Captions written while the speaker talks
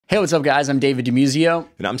Hey, what's up, guys? I'm David DeMuzio.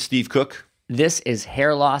 And I'm Steve Cook. This is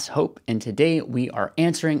Hair Loss Hope, and today we are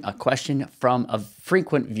answering a question from a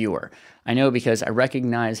frequent viewer. I know because I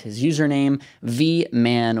recognize his username,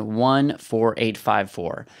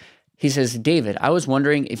 vman14854. He says, David, I was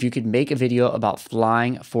wondering if you could make a video about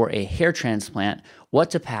flying for a hair transplant, what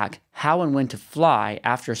to pack, how and when to fly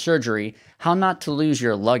after surgery, how not to lose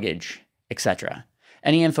your luggage, etc.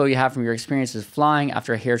 Any info you have from your experiences flying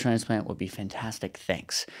after a hair transplant would be fantastic.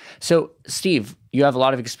 Thanks. So, Steve, you have a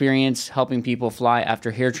lot of experience helping people fly after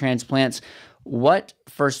hair transplants. What,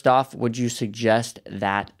 first off, would you suggest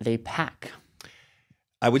that they pack?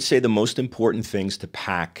 I would say the most important things to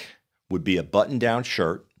pack would be a button-down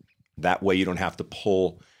shirt. That way you don't have to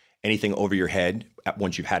pull anything over your head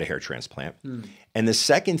once you've had a hair transplant. And the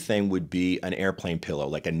second thing would be an airplane pillow,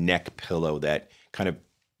 like a neck pillow that kind of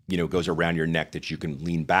goes around your neck that you can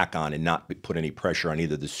lean back on and not put any pressure on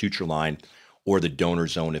either the suture line or the donor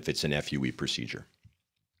zone if it's an FUE procedure.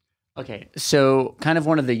 Okay, so kind of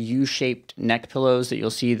one of the U-shaped neck pillows that you'll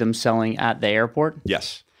see them selling at the airport?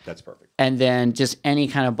 Yes, that's perfect. And then just any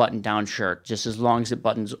kind of button-down shirt, just as long as it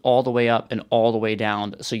buttons all the way up and all the way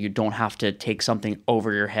down so you don't have to take something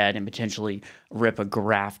over your head and potentially rip a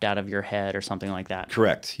graft out of your head or something like that.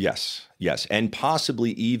 Correct, yes, yes. And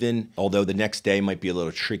possibly even, although the next day might be a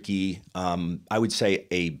little tricky, I would say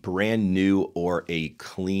a brand new or a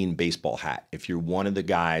clean baseball hat. If you're one of the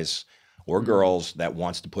guys or girls that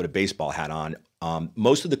wants to put a baseball hat on,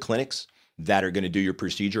 most of the clinics that are going to do your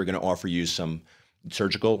procedure are going to offer you some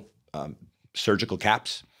surgical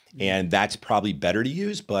caps, and that's probably better to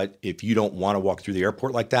use. But if you don't want to walk through the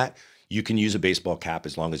airport like that, you can use a baseball cap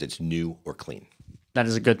as long as it's new or clean. That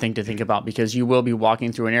is a good thing to think about because you will be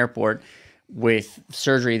walking through an airport with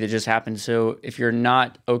surgery that just happened. So if you're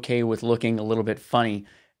not okay with looking a little bit funny,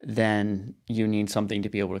 then you need something to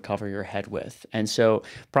be able to cover your head with. And so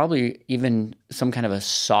probably even some kind of a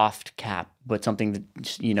soft cap, but something that,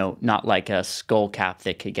 not like a skull cap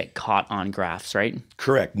that could get caught on grafts, right?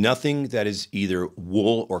 Correct. Nothing that is either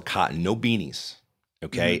wool or cotton, no beanies.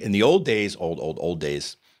 Okay. In the old days, old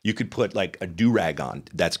days, you could put like a do-rag on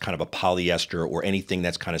that's kind of a polyester or anything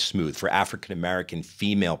that's kind of smooth. For African-American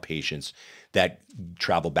female patients that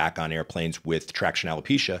travel back on airplanes with traction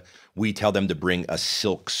alopecia, we tell them to bring a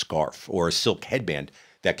silk scarf or a silk headband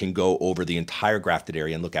that can go over the entire grafted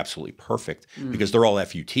area and look absolutely perfect because they're all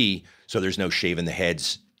FUT, so there's no shaving the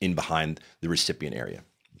heads in behind the recipient area.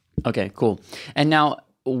 Okay, cool. And now,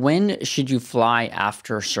 when should you fly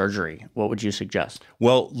after surgery? What would you suggest?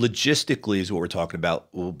 Well, logistically is what we're talking about.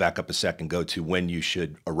 We'll back up a second, go to when you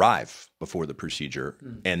should arrive before the procedure.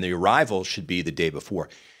 And the arrival should be the day before.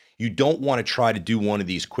 You don't want to try to do one of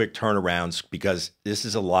these quick turnarounds because this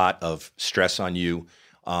is a lot of stress on you.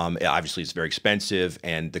 Obviously, it's very expensive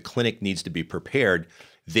and the clinic needs to be prepared.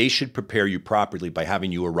 They should prepare you properly by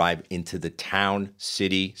having you arrive into the town,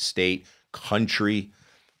 city, state, country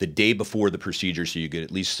the day before the procedure so you get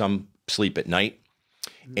at least some sleep at night.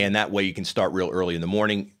 And that way you can start real early in the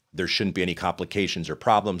morning. There shouldn't be any complications or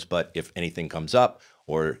problems, but if anything comes up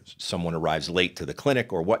or someone arrives late to the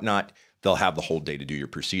clinic or whatnot, they'll have the whole day to do your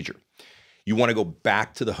procedure. You want to go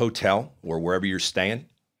back to the hotel or wherever you're staying,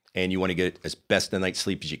 and you want to get as best a night's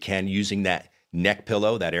sleep as you can using that neck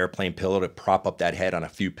pillow, that airplane pillow to prop up that head on a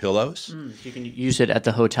few pillows. You can use it at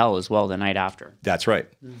the hotel as well the night after. That's right.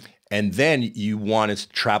 And then you want to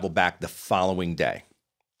travel back the following day.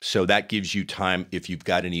 So that gives you time if you've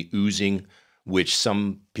got any oozing, which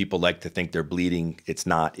some people like to think they're bleeding. It's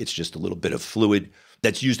not. It's just a little bit of fluid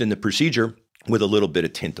that's used in the procedure with a little bit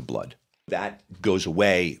of tint of blood. That goes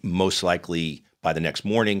away most likely by the next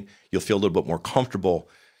morning. You'll feel a little bit more comfortable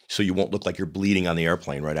so you won't look like you're bleeding on the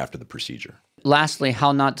airplane right after the procedure. Lastly,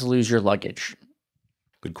 how not to lose your luggage?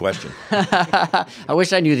 Good question. I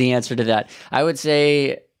wish I knew the answer to that. I would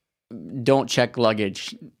say don't check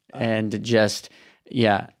luggage and just,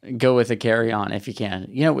 go with a carry-on if you can.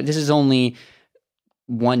 This is only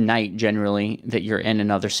one night generally that you're in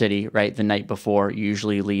another city, right? The night before, you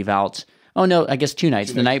usually leave out. Oh, no, I guess 2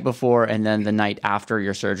 nights. The night before and then the night after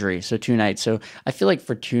your surgery. So 2 nights. So I feel like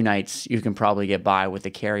for 2 nights, you can probably get by with a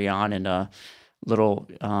carry-on and a little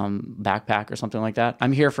backpack or something like that.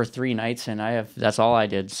 I'm here for 3 nights and that's all I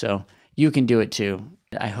did. So you can do it too.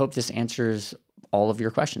 I hope this answers all of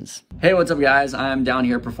your questions. Hey, what's up guys? I'm down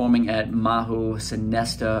here performing at Maho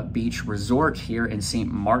Sinesta Beach Resort here in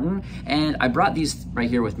St. Martin, and I brought these right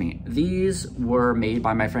here with me. These were made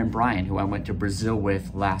by my friend Brian, who I went to Brazil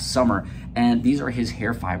with last summer, and these are his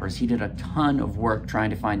hair fibers. He did a ton of work trying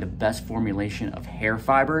to find the best formulation of hair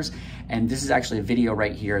fibers, and this is actually a video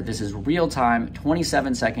right here. This is real time,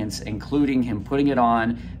 27 seconds, including him putting it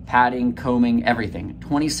on, patting, combing, everything.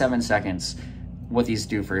 27 seconds, what these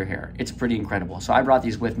do for your hair. It's pretty incredible. So I brought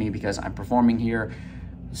these with me because I'm performing here,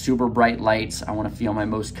 super bright lights. I want to feel my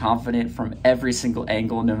most confident from every single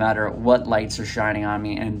angle, no matter what lights are shining on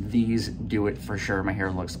me, and these do it for sure. My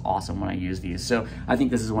hair looks awesome when I use these. So I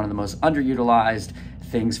think this is one of the most underutilized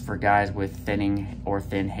things for guys with thinning or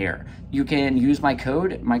thin hair. You can use my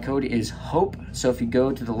code. My code is HOPE. So if you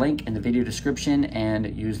go to the link in the video description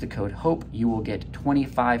and use the code HOPE, you will get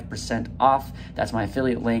 25% off. That's my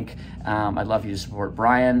affiliate link. I'd love you to support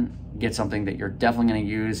Brian. Get something that you're definitely going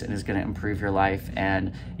to use and is going to improve your life.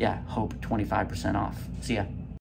 And yeah, HOPE 25% off. See ya.